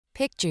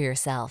Picture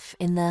yourself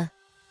in the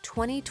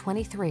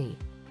 2023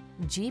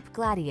 Jeep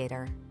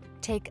Gladiator.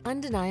 Take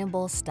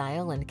undeniable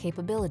style and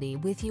capability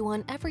with you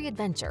on every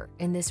adventure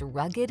in this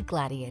rugged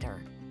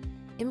Gladiator.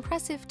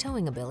 Impressive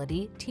towing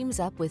ability teams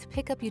up with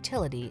pickup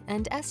utility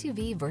and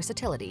SUV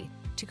versatility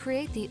to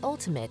create the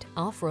ultimate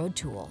off-road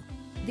tool.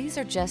 These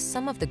are just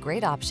some of the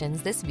great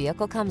options this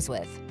vehicle comes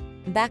with: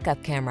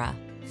 backup camera,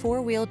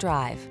 four-wheel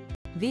drive,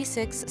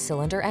 V6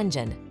 cylinder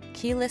engine,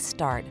 keyless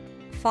start,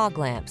 fog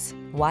lamps,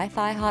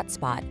 Wi-Fi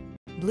hotspot,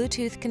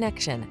 Bluetooth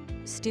connection,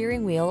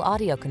 steering wheel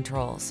audio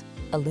controls,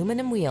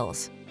 aluminum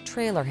wheels,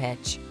 trailer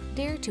hitch.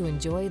 Dare to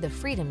enjoy the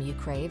freedom you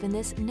crave in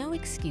this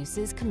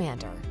no-excuses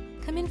Commander.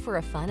 Come in for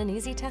a fun and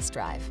easy test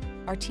drive.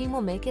 Our team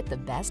will make it the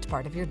best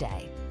part of your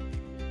day.